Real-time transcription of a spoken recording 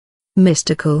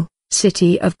Mystical,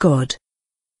 City of God.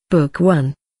 Book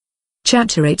 1.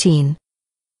 Chapter 18.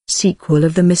 Sequel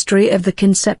of the Mystery of the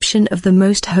Conception of the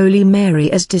Most Holy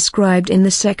Mary as described in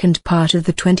the second part of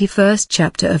the 21st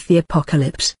chapter of the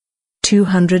Apocalypse.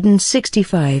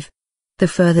 265. The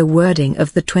further wording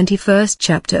of the 21st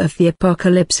chapter of the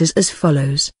Apocalypse is as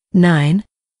follows. 9.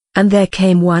 And there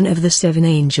came one of the 7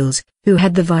 angels, who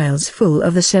had the vials full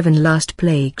of the 7 last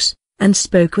plagues, and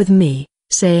spoke with me,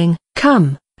 saying,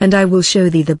 Come, and I will show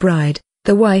thee the bride,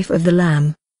 the wife of the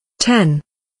Lamb. 10.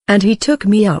 And he took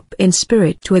me up in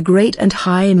spirit to a great and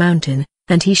high mountain,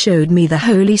 and he showed me the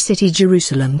holy city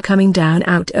Jerusalem coming down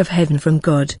out of heaven from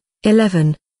God.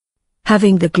 11.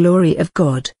 Having the glory of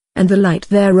God, and the light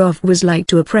thereof was like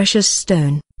to a precious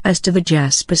stone, as to the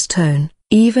jasper stone,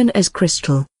 even as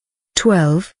crystal.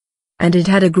 12. And it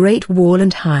had a great wall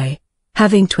and high,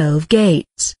 having 12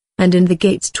 gates, and in the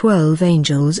gates 12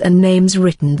 angels and names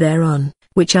written thereon,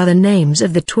 which are the names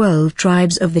of the 12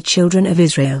 tribes of the children of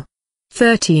Israel.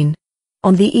 13.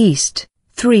 On the east,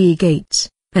 3 gates,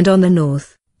 and on the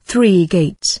north, 3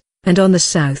 gates, and on the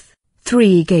south,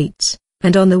 3 gates,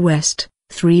 and on the west,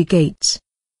 3 gates.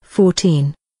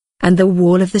 14. And the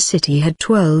wall of the city had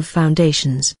 12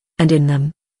 foundations, and in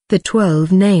them, the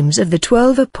 12 names of the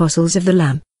 12 apostles of the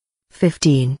Lamb.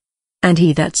 15. And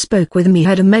he that spoke with me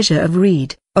had a measure of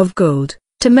reed, of gold,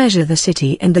 to measure the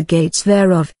city and the gates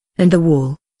thereof, and the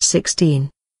wall. 16.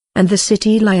 And the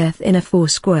city lieth in a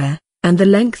foursquare, and the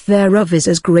length thereof is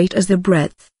as great as the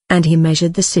breadth, and he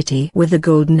measured the city with the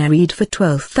golden reed for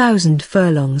 12,000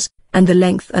 furlongs, and the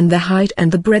length and the height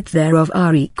and the breadth thereof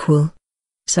are equal.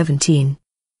 17.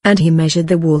 And he measured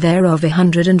the wall thereof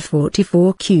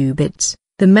 144 cubits,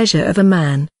 the measure of a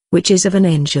man, which is of an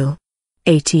angel.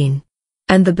 18.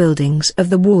 And the buildings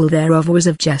of the wall thereof was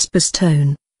of jasper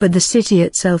stone, but the city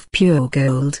itself pure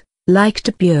gold, like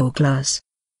to pure glass.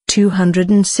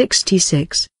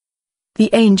 266. The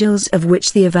angels of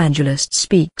which the evangelist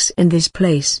speaks in this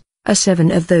place, are 7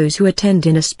 of those who attend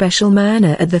in a special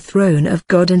manner at the throne of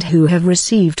God and who have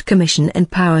received commission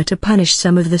and power to punish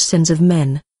some of the sins of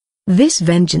men. This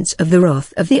vengeance of the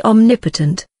wrath of the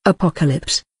omnipotent,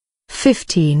 Apocalypse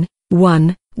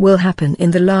 15:1, will happen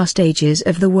in the last ages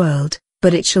of the world,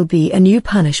 but it shall be a new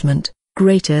punishment,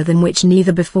 greater than which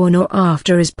neither before nor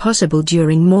after is possible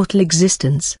during mortal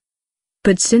existence.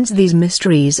 But since these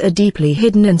mysteries are deeply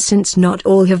hidden and since not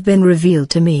all have been revealed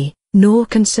to me, nor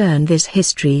concern this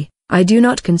history, I do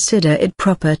not consider it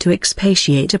proper to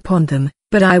expatiate upon them,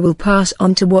 but I will pass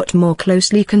on to what more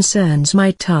closely concerns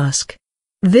my task.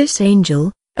 This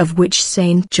angel, of which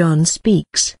St. John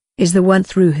speaks, is the one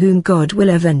through whom God will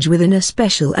avenge with an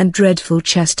especial and dreadful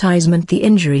chastisement the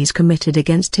injuries committed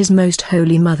against his most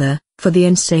holy mother, for the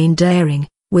insane daring,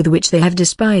 with which they have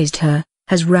despised her,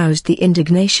 has roused the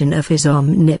indignation of his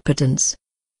omnipotence.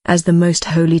 As the most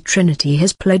holy Trinity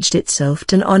has pledged itself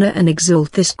to honor and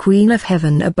exalt this Queen of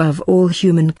Heaven above all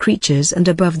human creatures and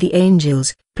above the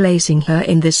angels, placing her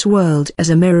in this world as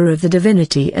a mirror of the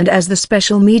divinity and as the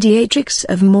special mediatrix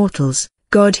of mortals,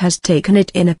 God has taken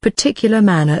it in a particular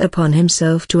manner upon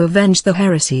himself to avenge the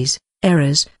heresies,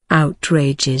 errors,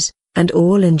 outrages, and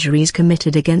all injuries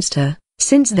committed against her,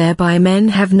 since thereby men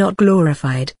have not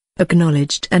glorified,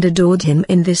 acknowledged and adored him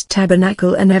in this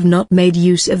tabernacle and have not made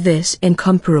use of this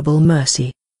incomparable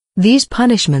mercy. These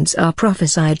punishments are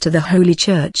prophesied to the Holy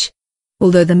Church.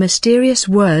 Although the mysterious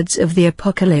words of the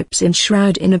Apocalypse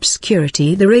enshroud in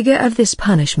obscurity the rigor of this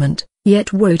punishment,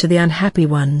 yet woe to the unhappy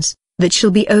ones that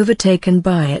shall be overtaken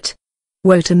by it.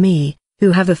 Woe to me,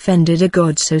 who have offended a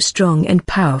God so strong and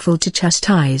powerful to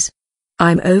chastise.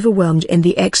 I am overwhelmed in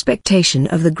the expectation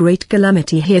of the great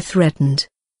calamity here threatened.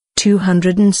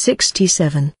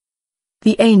 267.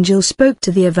 The angel spoke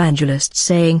to the evangelist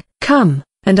saying, Come,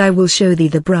 and I will show thee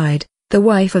the bride, the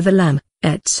wife of the Lamb,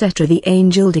 etc. The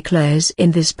angel declares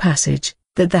in this passage,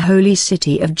 that the holy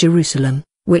city of Jerusalem,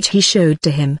 which he showed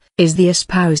to him, is the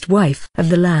espoused wife of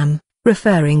the Lamb,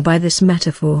 referring by this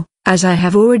metaphor, as I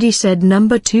have already said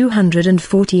number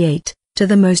 248, to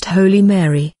the Most Holy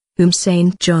Mary, whom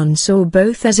St. John saw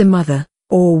both as a mother,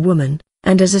 or woman,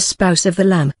 and as a spouse of the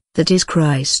Lamb, that is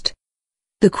Christ.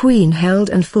 The Queen held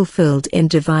and fulfilled in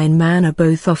divine manner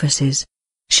both offices.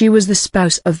 She was the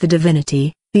spouse of the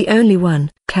divinity, the only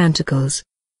one, Canticles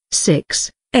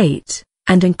 6:8,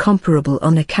 and incomparable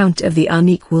on account of the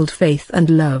unequaled faith and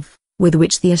love, with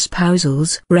which the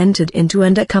espousals were entered into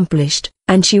and accomplished,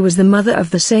 and she was the mother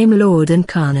of the same Lord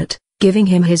incarnate, giving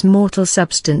him his mortal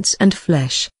substance and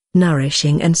flesh,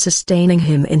 nourishing and sustaining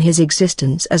him in his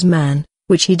existence as man,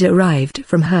 which he derived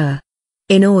from her.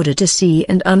 In order to see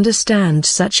and understand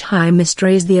such high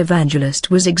mysteries, the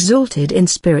evangelist was exalted in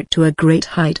spirit to a great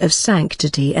height of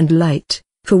sanctity and light,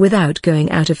 for without going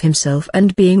out of himself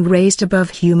and being raised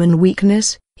above human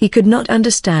weakness, he could not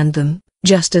understand them,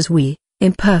 just as we,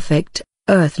 imperfect,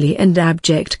 earthly and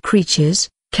abject creatures,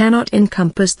 cannot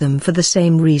encompass them for the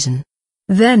same reason.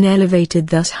 Then elevated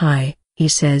thus high, he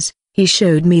says, he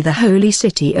showed me the holy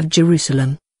city of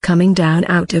Jerusalem, coming down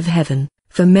out of heaven,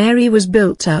 for Mary was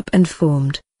built up and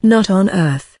formed, not on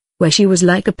earth, where she was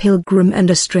like a pilgrim and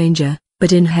a stranger,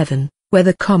 but in heaven, where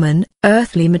the common,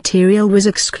 earthly material was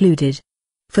excluded.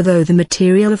 For though the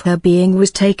material of her being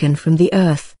was taken from the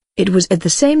earth, it was at the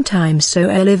same time so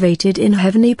elevated in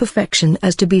heavenly perfection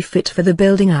as to be fit for the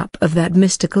building up of that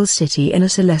mystical city in a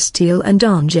celestial and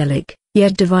angelic,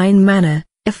 yet divine manner,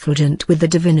 effulgent with the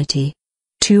divinity.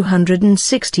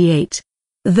 268.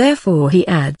 Therefore he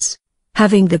adds,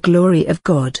 having the glory of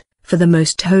God, for the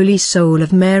most holy soul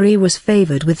of Mary was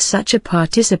favored with such a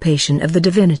participation of the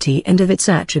divinity and of its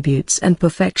attributes and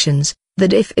perfections,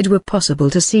 that if it were possible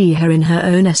to see her in her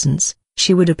own essence,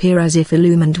 she would appear as if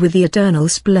illumined with the eternal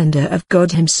splendor of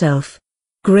God himself.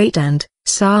 Great and,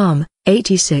 Psalm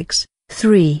 86,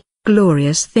 3,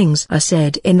 glorious things are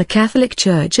said in the Catholic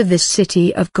Church of this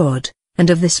city of God, and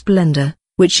of the splendor,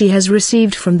 which she has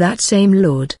received from that same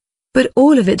Lord. But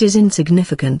all of it is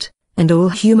insignificant, and all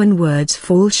human words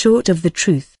fall short of the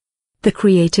truth. The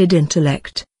created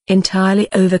intellect, entirely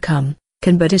overcome,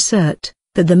 can but assert,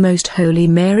 that the Most Holy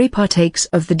Mary partakes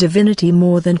of the divinity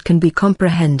more than can be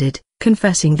comprehended,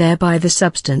 confessing thereby the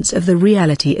substance of the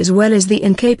reality as well as the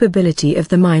incapability of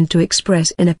the mind to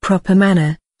express in a proper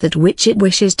manner, that which it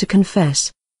wishes to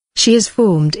confess. She is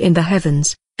formed in the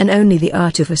heavens, and only the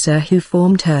artificer who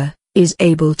formed her, is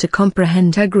able to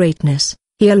comprehend her greatness.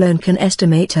 He alone can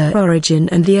estimate her origin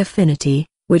and the affinity,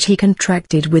 which he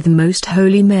contracted with Most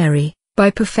Holy Mary,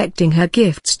 by perfecting her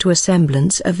gifts to a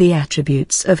semblance of the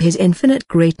attributes of his infinite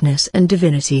greatness and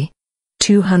divinity.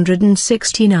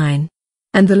 269.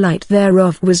 And the light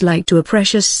thereof was like to a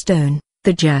precious stone,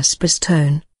 the jasper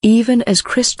stone, even as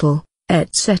crystal,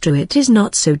 etc. It is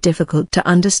not so difficult to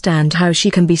understand how she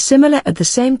can be similar at the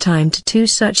same time to two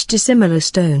such dissimilar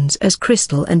stones as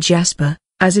crystal and jasper,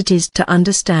 as it is to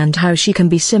understand how she can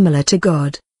be similar to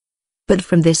God. But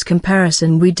from this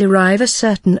comparison we derive a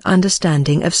certain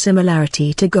understanding of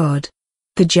similarity to God.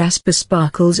 The jasper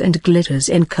sparkles and glitters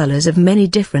in colors of many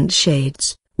different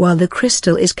shades, while the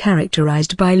crystal is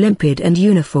characterized by limpid and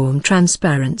uniform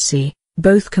transparency.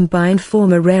 Both combined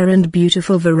form a rare and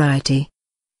beautiful variety.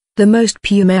 The most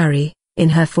pure Mary, in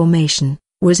her formation,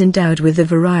 was endowed with a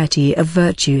variety of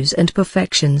virtues and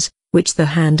perfections, which the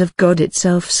hand of God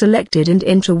itself selected and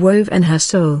interwove in her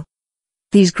soul.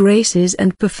 These graces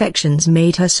and perfections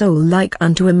made her soul like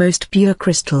unto a most pure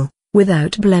crystal,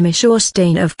 without blemish or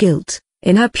stain of guilt.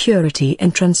 In her purity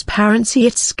and transparency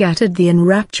it scattered the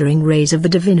enrapturing rays of the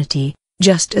divinity,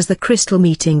 just as the crystal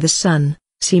meeting the sun,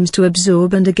 seems to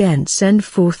absorb and again send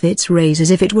forth its rays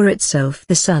as if it were itself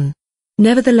the sun.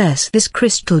 Nevertheless this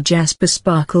crystal jasper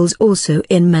sparkles also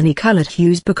in many-colored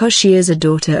hues because she is a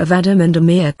daughter of Adam and a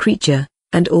mere creature,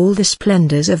 and all the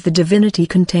splendors of the divinity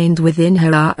contained within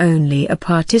her are only a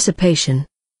participation.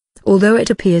 Although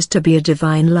it appears to be a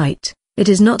divine light, it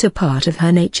is not a part of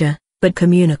her nature, but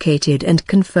communicated and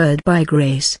conferred by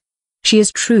grace. She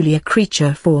is truly a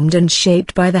creature formed and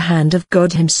shaped by the hand of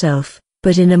God himself,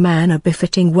 but in a manner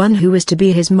befitting one who is to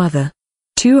be his mother.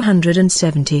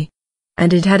 270.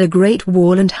 And it had a great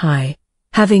wall and high,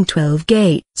 having 12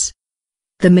 gates.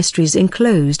 The mysteries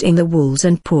enclosed in the walls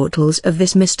and portals of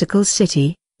this mystical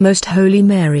city, Most Holy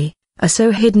Mary, are so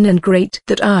hidden and great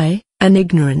that I, an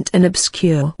ignorant and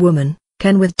obscure woman,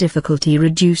 can with difficulty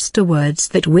reduce to words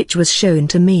that which was shown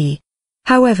to me.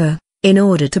 However, in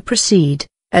order to proceed,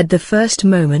 at the first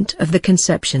moment of the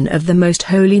conception of the Most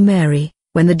Holy Mary,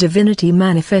 when the divinity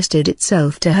manifested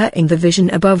itself to her in the vision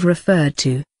above referred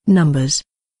to, Numbers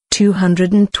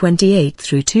 228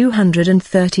 through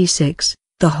 236,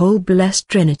 the whole blessed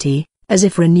Trinity, as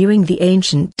if renewing the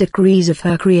ancient decrees of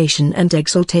her creation and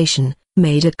exaltation,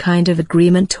 made a kind of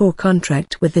agreement or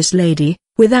contract with this lady,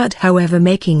 without however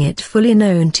making it fully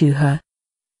known to her.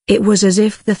 It was as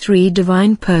if the three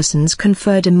divine persons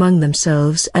conferred among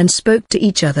themselves and spoke to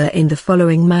each other in the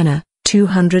following manner.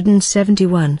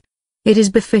 271. It is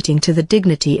befitting to the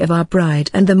dignity of our bride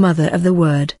and the mother of the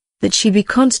Word, that she be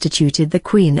constituted the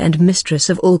queen and mistress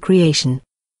of all creation.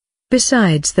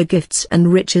 Besides the gifts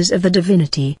and riches of the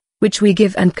divinity, which we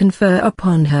give and confer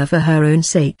upon her for her own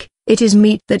sake, it is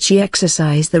meet that she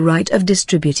exercise the right of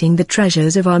distributing the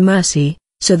treasures of our mercy,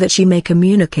 so that she may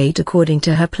communicate according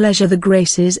to her pleasure the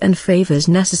graces and favors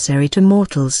necessary to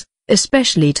mortals,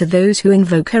 especially to those who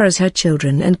invoke her as her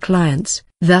children and clients,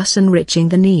 thus enriching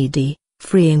the needy,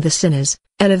 freeing the sinners,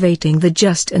 elevating the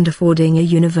just and affording a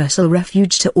universal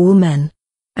refuge to all men.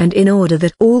 And in order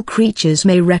that all creatures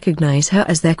may recognize her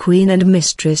as their queen and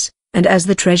mistress, and as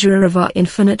the treasurer of our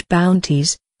infinite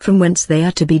bounties, from whence they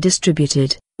are to be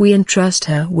distributed, we entrust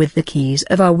her with the keys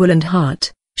of our will and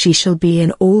heart. She shall be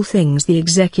in all things the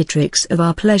executrix of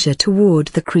our pleasure toward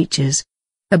the creatures.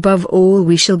 Above all,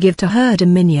 we shall give to her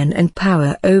dominion and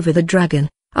power over the dragon,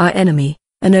 our enemy,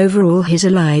 and over all his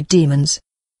allied demons.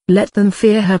 Let them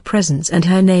fear her presence and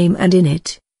her name, and in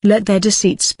it, let their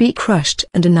deceits be crushed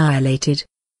and annihilated.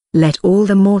 Let all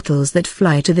the mortals that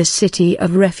fly to this city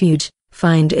of refuge,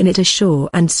 find in it a sure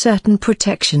and certain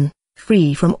protection,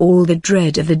 free from all the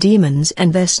dread of the demons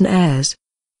and their snares.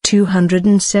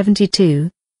 272.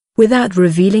 Without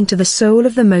revealing to the soul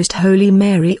of the Most Holy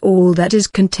Mary all that is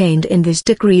contained in this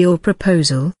decree or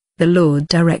proposal, the Lord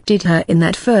directed her in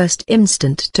that first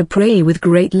instant to pray with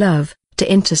great love, to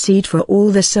intercede for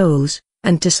all the souls,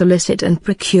 and to solicit and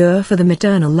procure for them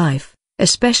eternal life,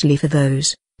 especially for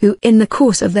those who in the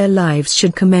course of their lives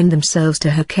should commend themselves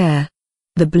to her care.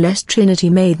 The Blessed Trinity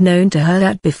made known to her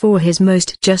that before his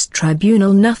most just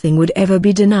tribunal nothing would ever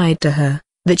be denied to her,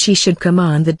 that she should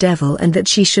command the devil, and that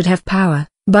she should have power,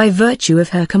 by virtue of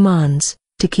her commands,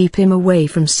 to keep him away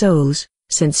from souls,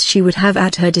 since she would have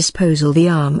at her disposal the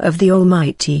arm of the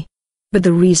Almighty. But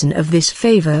the reason of this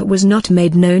favor was not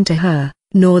made known to her,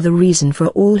 nor the reason for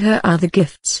all her other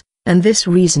gifts, and this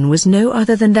reason was no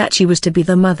other than that she was to be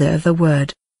the mother of the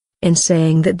Word. In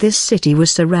saying that this city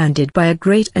was surrounded by a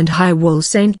great and high wall,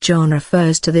 St. John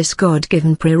refers to this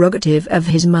God-given prerogative of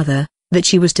his mother, that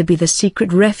she was to be the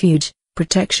secret refuge,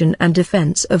 protection and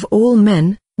defense of all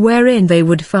men, wherein they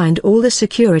would find all the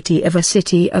security of a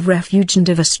city of refuge and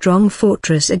of a strong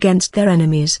fortress against their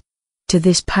enemies. To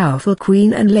this powerful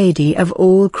Queen and Lady of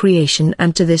all creation,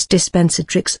 and to this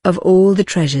dispensatrix of all the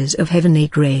treasures of heavenly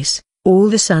grace, all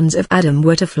the sons of Adam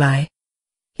were to fly.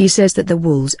 He says that the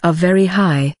walls are very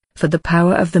high, for the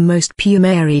power of the most pure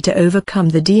Mary to overcome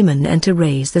the demon and to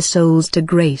raise the souls to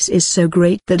grace is so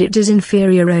great that it is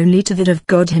inferior only to that of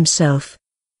God himself.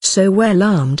 So well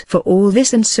armed for all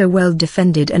this, and so well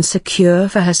defended and secure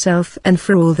for herself and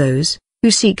for all those who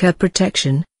seek her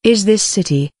protection, is this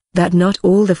city, that not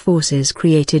all the forces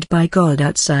created by God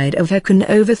outside of her can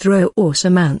overthrow or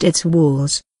surmount its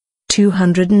walls.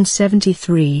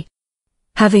 273.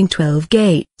 Having 12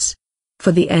 gates.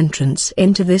 For the entrance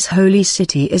into this holy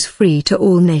city is free to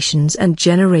all nations and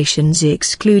generations,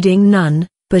 excluding none,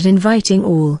 but inviting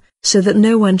all, so that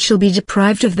no one shall be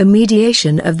deprived of the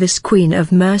mediation of this Queen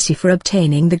of Mercy for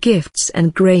obtaining the gifts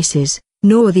and graces,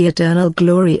 nor the eternal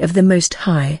glory of the Most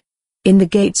High. In the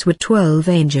gates were 12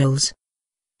 angels.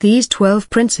 These 12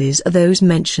 princes are those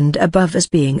mentioned above as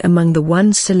being among the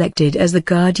ones selected as the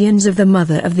guardians of the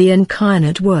Mother of the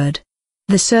Incarnate Word.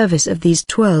 The service of these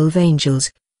 12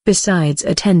 angels, besides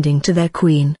attending to their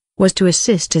Queen, was to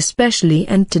assist especially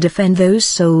and to defend those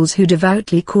souls who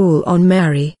devoutly call on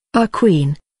Mary, our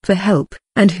Queen, for help,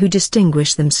 and who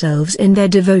distinguish themselves in their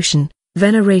devotion,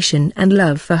 veneration and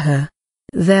love for her.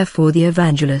 Therefore the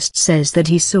evangelist says that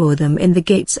he saw them in the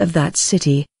gates of that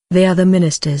city. They are the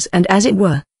ministers and, as it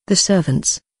were, the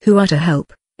servants, who are to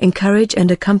help, encourage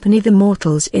and accompany the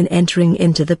mortals in entering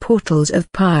into the portals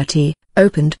of piety,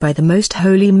 opened by the Most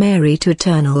Holy Mary to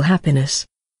eternal happiness.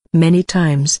 Many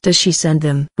times does she send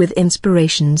them with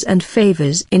inspirations and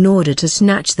favors in order to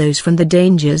snatch those from the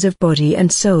dangers of body and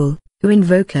soul, who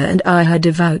invoke her and are her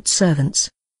devout servants.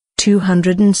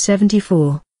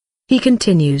 274. He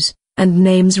continues, and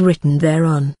names written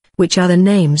thereon, which are the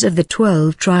names of the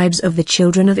 12 tribes of the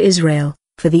children of Israel,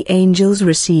 for the angels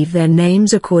receive their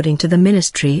names according to the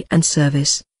ministry and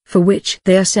service, for which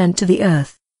they are sent to the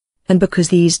earth. And because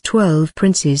these 12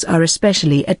 princes are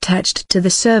especially attached to the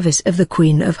service of the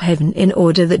Queen of Heaven in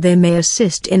order that they may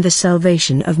assist in the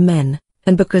salvation of men,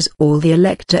 and because all the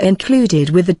elect are included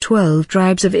with the 12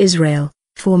 tribes of Israel,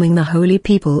 forming the holy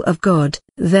people of God,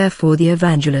 therefore the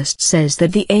evangelist says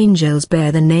that the angels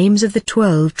bear the names of the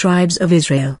 12 tribes of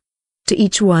Israel. To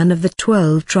each one of the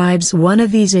 12 tribes one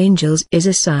of these angels is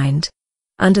assigned.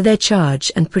 Under their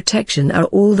charge and protection are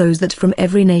all those that from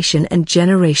every nation and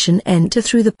generation enter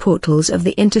through the portals of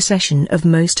the intercession of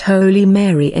Most Holy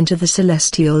Mary into the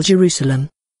celestial Jerusalem.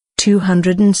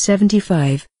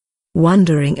 275.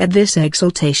 Wondering at this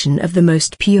exaltation of the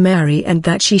most pure Mary, and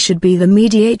that she should be the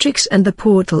mediatrix and the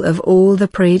portal of all the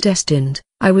predestined,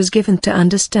 I was given to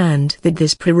understand that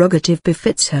this prerogative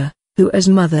befits her, who as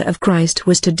Mother of Christ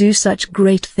was to do such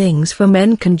great things for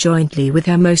men conjointly with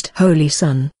her most holy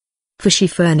Son. for she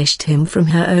furnished him from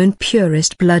her own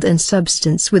purest blood and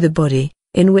substance with a body,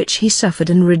 in which he suffered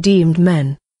and redeemed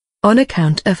men. On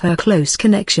account of her close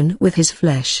connection with his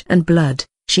flesh and blood,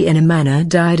 she in a manner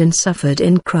died and suffered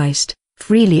in Christ,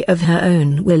 freely of her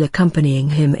own will accompanying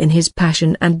him in his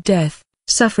passion and death,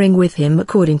 suffering with him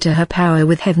according to her power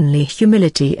with heavenly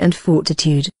humility and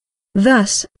fortitude.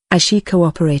 Thus, as she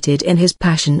cooperated in his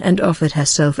passion and offered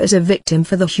herself as a victim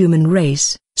for the human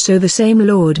race, so the same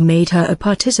Lord made her a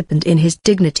participant in his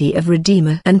dignity of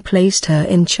Redeemer and placed her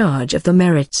in charge of the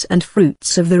merits and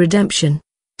fruits of the redemption,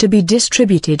 to be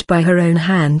distributed by her own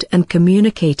hand and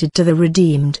communicated to the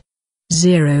redeemed.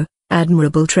 0.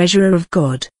 Admirable Treasurer of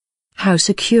God! How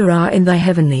secure are in thy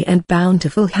heavenly and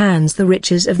bountiful hands the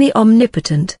riches of the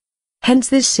Omnipotent! Hence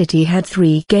this city had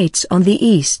 3 gates on the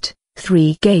east,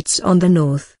 3 gates on the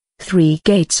north, 3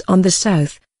 gates on the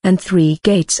south, and 3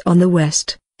 gates on the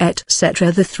west,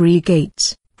 etc. The 3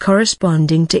 gates,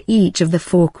 corresponding to each of the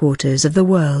 4 quarters of the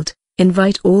world,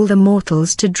 invite all the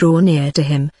mortals to draw near to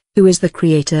him, who is the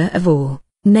Creator of all,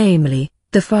 namely,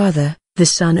 the Father, the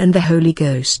Son and the Holy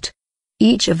Ghost.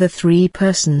 Each of the 3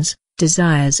 persons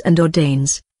desires and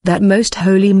ordains that Most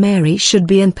Holy Mary should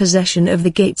be in possession of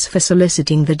the gates for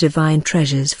soliciting the divine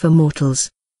treasures for mortals.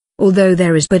 Although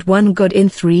there is but one God in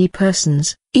 3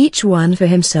 persons, each one for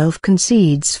himself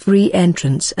concedes free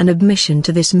entrance and admission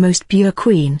to this most pure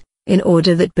Queen, in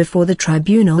order that before the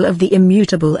tribunal of the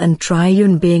immutable and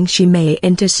triune being she may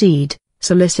intercede,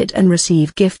 solicit and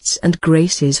receive gifts and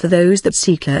graces for those that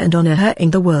seek her and honor her in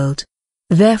the world.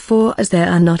 Therefore, as there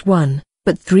are not 1,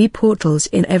 but 3 portals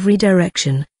in every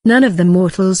direction, none of the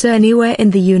mortals anywhere in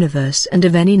the universe and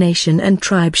of any nation and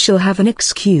tribe shall have an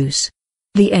excuse.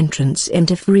 The entrance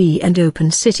into free and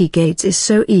open city gates is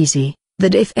so easy,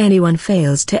 that if anyone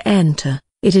fails to enter,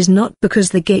 it is not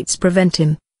because the gates prevent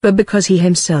him, but because he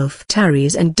himself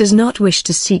tarries and does not wish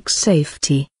to seek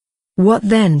safety. What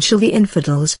then shall the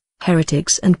infidels,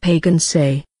 heretics and pagans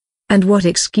say? And what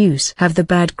excuse have the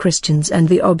bad Christians and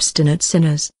the obstinate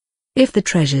sinners? If the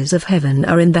treasures of heaven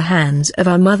are in the hands of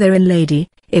our Mother and Lady,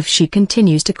 if she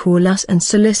continues to call us and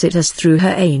solicit us through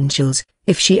her angels,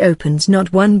 if she opens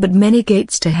not 1 but many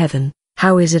gates to heaven,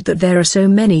 how is it that there are so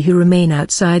many who remain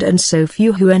outside and so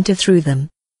few who enter through them?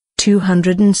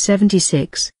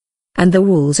 276. And the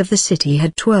walls of the city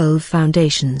had 12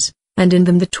 foundations, and in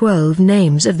them the 12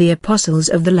 names of the apostles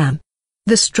of the Lamb.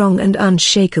 The strong and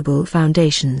unshakable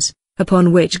foundations,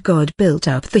 upon which God built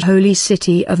up the holy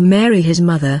city of Mary his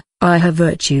mother, are her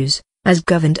virtues, as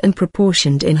governed and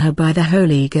proportioned in her by the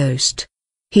Holy Ghost.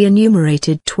 He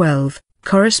enumerated 12,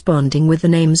 corresponding with the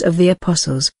names of the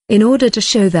apostles, in order to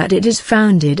show that it is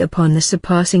founded upon the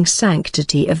surpassing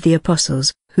sanctity of the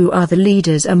apostles, who are the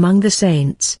leaders among the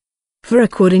saints. For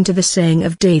according to the saying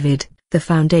of David, the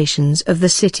foundations of the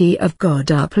city of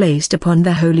God are placed upon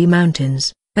the holy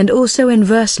mountains, and also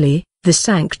inversely, the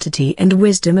sanctity and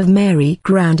wisdom of Mary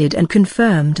grounded and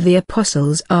confirmed the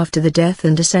apostles after the death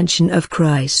and ascension of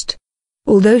Christ.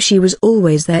 Although she was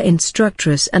always their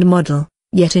instructress and model,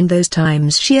 yet in those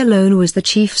times she alone was the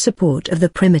chief support of the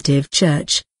primitive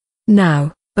church.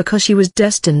 Now, because she was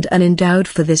destined and endowed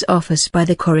for this office by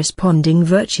the corresponding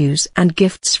virtues and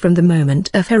gifts from the moment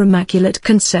of her immaculate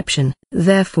conception,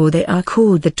 therefore they are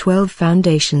called the 12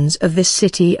 foundations of this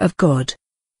city of God.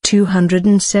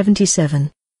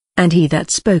 277. And he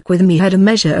that spoke with me had a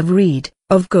measure of reed,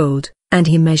 of gold, and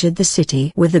he measured the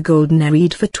city with the golden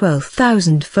reed for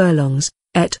 12,000 furlongs,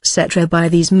 etc. By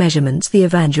these measurements the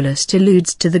evangelist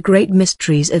alludes to the great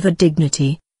mysteries of the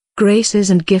dignity, graces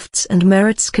and gifts and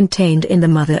merits contained in the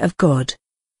Mother of God.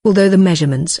 Although the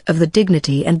measurements of the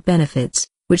dignity and benefits,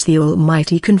 which the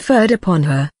Almighty conferred upon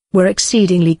her, were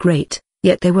exceedingly great,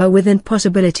 yet they were within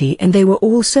possibility and they were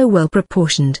also well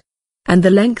proportioned. And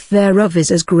the length thereof is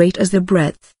as great as the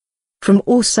breadth. From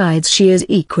all sides she is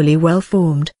equally well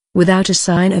formed, without a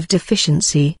sign of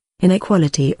deficiency,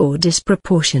 inequality or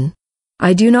disproportion.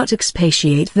 I do not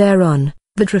expatiate thereon,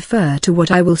 but refer to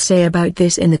what I will say about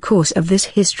this in the course of this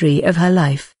history of her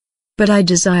life. But I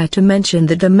desire to mention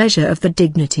that the measure of the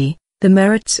dignity, the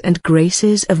merits and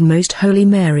graces of Most Holy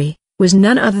Mary, was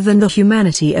none other than the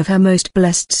humanity of her most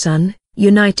blessed Son,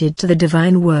 united to the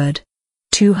divine Word.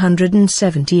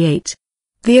 278.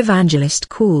 The evangelist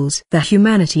calls the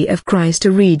humanity of Christ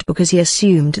a reed because he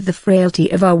assumed the frailty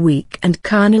of our weak and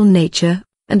carnal nature,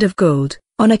 and of gold,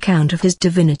 on account of his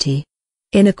divinity.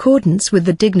 In accordance with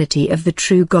the dignity of the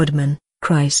true God-man,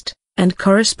 Christ, and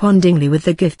correspondingly with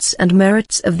the gifts and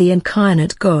merits of the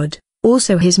incarnate God,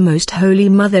 also his most holy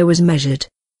mother was measured.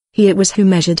 He it was who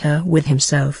measured her with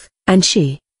himself, and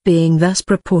she, being thus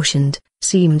proportioned,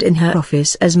 seemed in her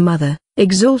office as mother,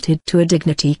 exalted to a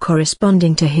dignity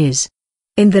corresponding to his.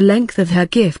 In the length of her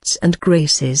gifts and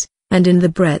graces, and in the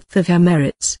breadth of her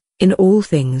merits, in all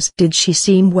things did she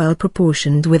seem well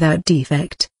proportioned without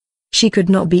defect. She could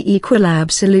not be equal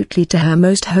absolutely to her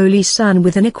most holy Son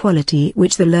with an equality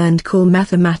which the learned call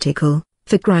mathematical,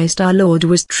 for Christ our Lord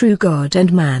was true God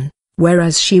and man,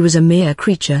 whereas she was a mere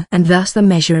creature, and thus the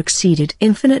measure exceeded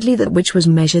infinitely that which was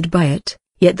measured by it.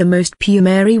 Yet the most pure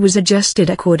Mary was adjusted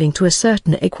according to a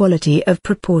certain equality of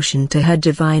proportion to her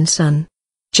divine Son.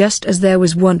 Just as there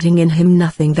was wanting in him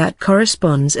nothing that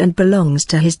corresponds and belongs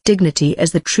to his dignity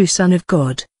as the true Son of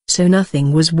God, so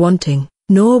nothing was wanting,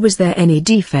 nor was there any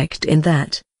defect in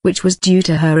that, which was due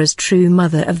to her as true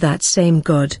Mother of that same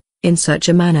God, in such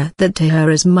a manner that to her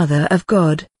as Mother of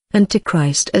God, and to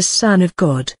Christ as Son of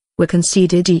God, were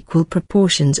conceded equal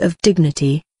proportions of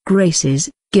dignity, graces,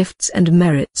 gifts and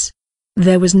merits.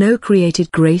 There was no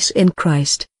created grace in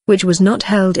Christ, which was not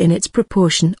held in its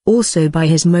proportion also by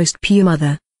his most pure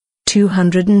Mother.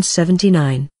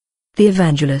 279. The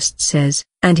Evangelist says,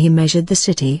 "And he measured the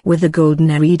city with the golden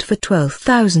reed for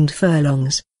 12,000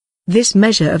 furlongs." This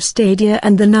measure of stadia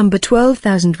and the number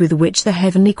 12,000 with which the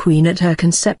heavenly Queen at her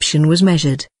conception was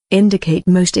measured, indicate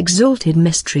most exalted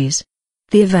mysteries.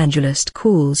 The Evangelist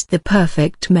calls the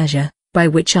perfect measure, by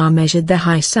which are measured the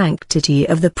high sanctity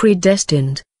of the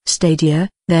predestined, stadia,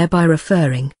 thereby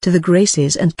referring to the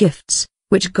graces and gifts,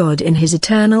 which God in his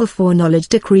eternal foreknowledge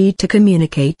decreed to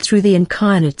communicate through the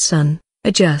incarnate Son,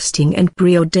 adjusting and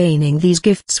preordaining these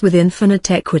gifts with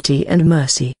infinite equity and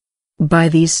mercy. By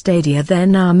these stadia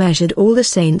then are measured all the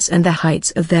saints and the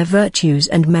heights of their virtues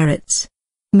and merits.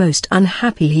 Most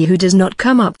unhappy he who does not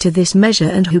come up to this measure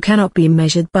and who cannot be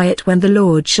measured by it when the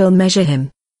Lord shall measure him.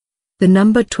 The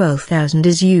number 12,000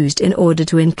 is used in order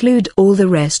to include all the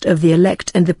rest of the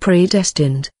elect and the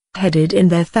predestined, headed in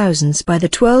their thousands by the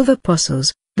 12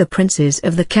 apostles, the princes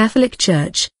of the Catholic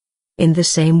Church. In the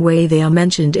same way they are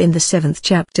mentioned in the 7th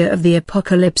chapter of the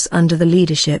Apocalypse under the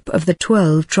leadership of the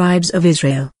 12 tribes of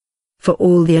Israel. For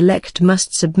all the elect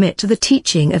must submit to the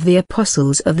teaching of the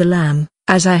apostles of the Lamb,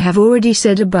 as I have already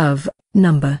said above,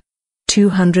 number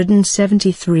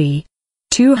 273.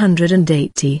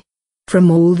 280. From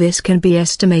all this can be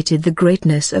estimated the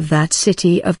greatness of that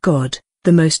city of God,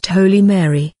 the Most Holy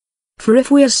Mary. For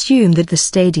if we assume that the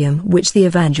stadium which the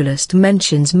Evangelist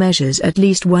mentions measures at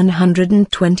least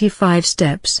 125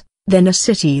 steps, then a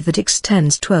city that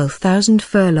extends 12,000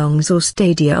 furlongs or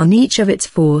stadia on each of its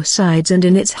 4 sides and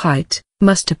in its height,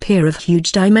 must appear of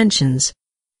huge dimensions.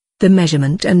 The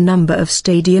measurement and number of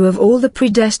stadia of all the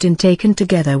predestined taken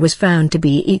together was found to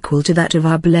be equal to that of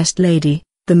Our Blessed Lady,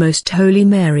 the Most Holy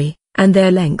Mary, and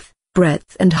their length,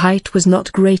 breadth and height was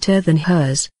not greater than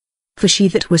hers. For she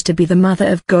that was to be the Mother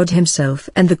of God himself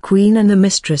and the Queen and the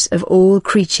Mistress of all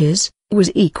creatures,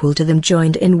 was equal to them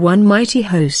joined in one mighty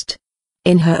host.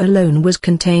 In her alone was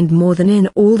contained more than in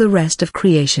all the rest of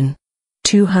creation.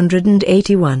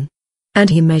 281. And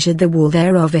he measured the wall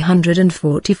thereof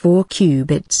 144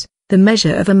 cubits, the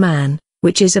measure of a man,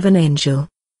 which is of an angel.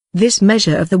 This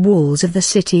measure of the walls of the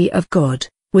city of God,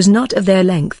 was not of their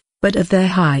length, but of their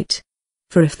height.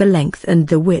 For if the length and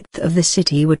the width of the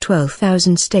city were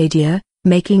 12,000 stadia,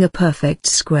 making a perfect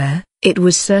square, it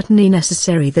was certainly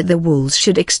necessary that the walls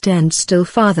should extend still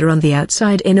farther on the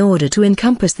outside in order to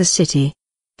encompass the city.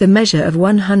 The measure of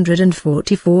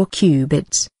 144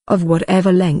 cubits, of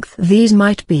whatever length these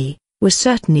might be, was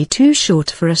certainly too short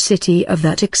for a city of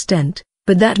that extent,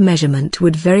 but that measurement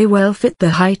would very well fit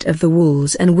the height of the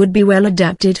walls and would be well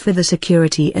adapted for the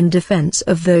security and defense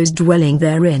of those dwelling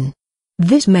therein.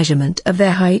 This measurement of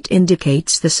their height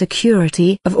indicates the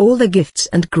security of all the gifts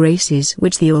and graces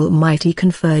which the Almighty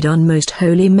conferred on Most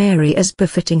Holy Mary as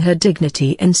befitting her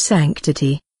dignity and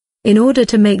sanctity. In order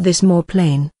to make this more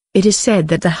plain, it is said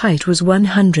that the height was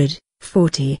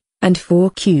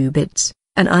 144 cubits,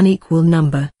 an unequal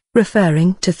number,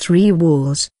 referring to 3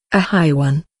 walls, a high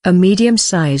one, a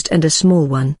medium-sized and a small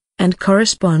one, and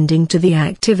corresponding to the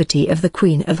activity of the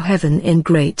Queen of Heaven in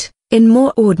great, in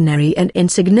more ordinary and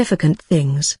insignificant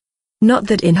things. Not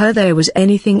that in her there was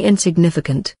anything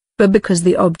insignificant, but because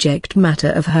the object matter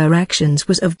of her actions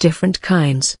was of different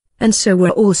kinds, and so were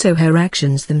also her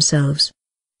actions themselves.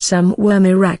 Some were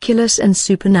miraculous and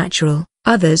supernatural,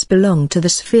 others belonged to the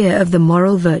sphere of the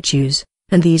moral virtues,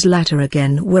 and these latter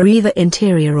again were either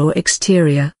interior or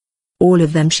exterior. All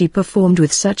of them she performed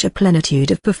with such a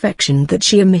plenitude of perfection that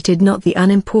she omitted not the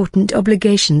unimportant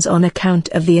obligations on account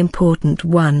of the important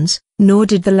ones, nor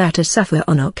did the latter suffer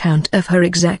on account of her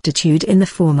exactitude in the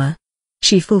former.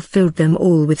 She fulfilled them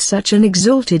all with such an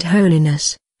exalted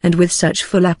holiness, and with such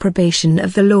full approbation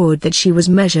of the Lord that she was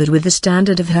measured with the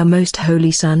standard of her most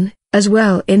holy Son, as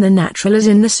well in the natural as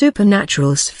in the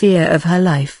supernatural sphere of her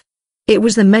life. It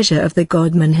was the measure of the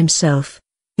God-man himself,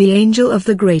 the angel of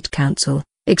the great council,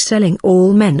 excelling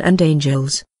all men and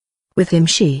angels. With him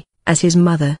she, as his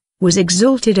mother, was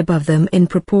exalted above them in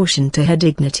proportion to her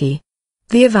dignity.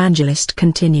 The evangelist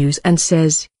continues and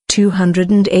says,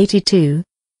 282.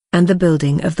 And the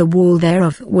building of the wall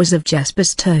thereof was of jasper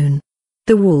stone.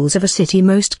 The walls of a city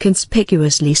most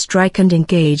conspicuously strike and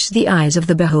engage the eyes of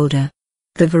the beholder.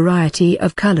 The variety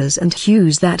of colors and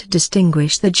hues that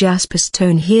distinguish the jasper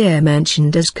stone here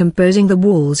mentioned as composing the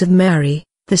walls of Mary,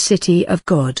 the city of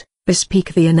God,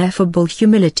 bespeak the ineffable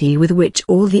humility with which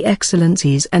all the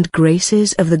excellencies and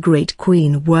graces of the great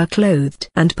Queen were clothed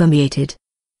and permeated.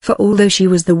 For although she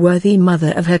was the worthy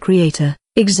mother of her Creator,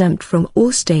 exempt from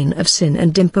all stain of sin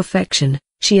and imperfection,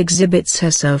 she exhibits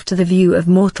herself to the view of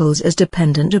mortals as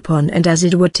dependent upon and as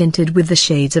it were tinted with the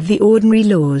shades of the ordinary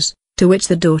laws, to which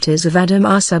the daughters of Adam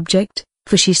are subject,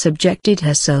 for she subjected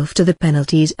herself to the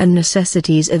penalties and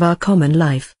necessities of our common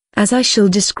life, as I shall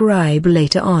describe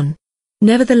later on.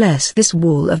 Nevertheless, this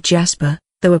wall of jasper,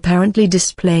 though apparently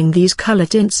displaying these color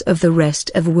tints of the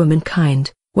rest of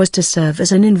womankind, was to serve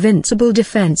as an invincible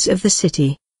defense of the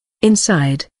city.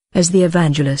 Inside, as the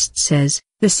evangelist says,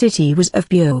 the city was of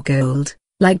pure gold,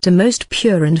 like to most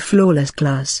pure and flawless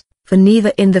glass, for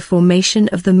neither in the formation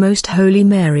of the most holy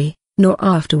Mary, nor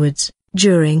afterwards,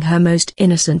 during her most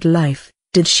innocent life,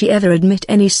 did she ever admit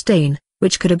any stain,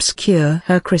 which could obscure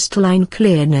her crystalline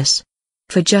clearness.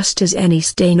 For just as any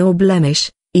stain or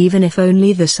blemish, even if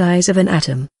only the size of an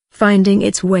atom, finding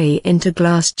its way into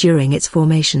glass during its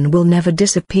formation will never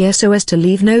disappear so as to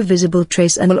leave no visible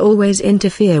trace and will always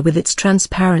interfere with its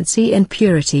transparency and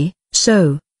purity,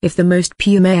 so, if the most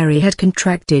pure Mary had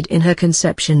contracted in her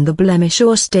conception the blemish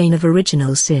or stain of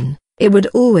original sin, it would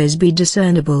always be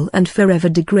discernible and forever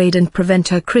degrade and prevent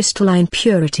her crystalline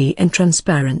purity and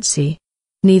transparency.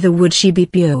 Neither would she be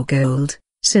pure gold,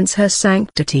 since her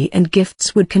sanctity and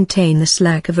gifts would contain the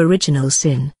slack of original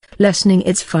sin, lessening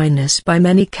its fineness by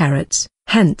many carats.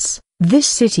 Hence, this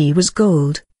city was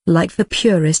gold, like the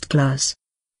purest glass.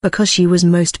 Because she was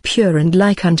most pure and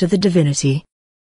like unto the divinity,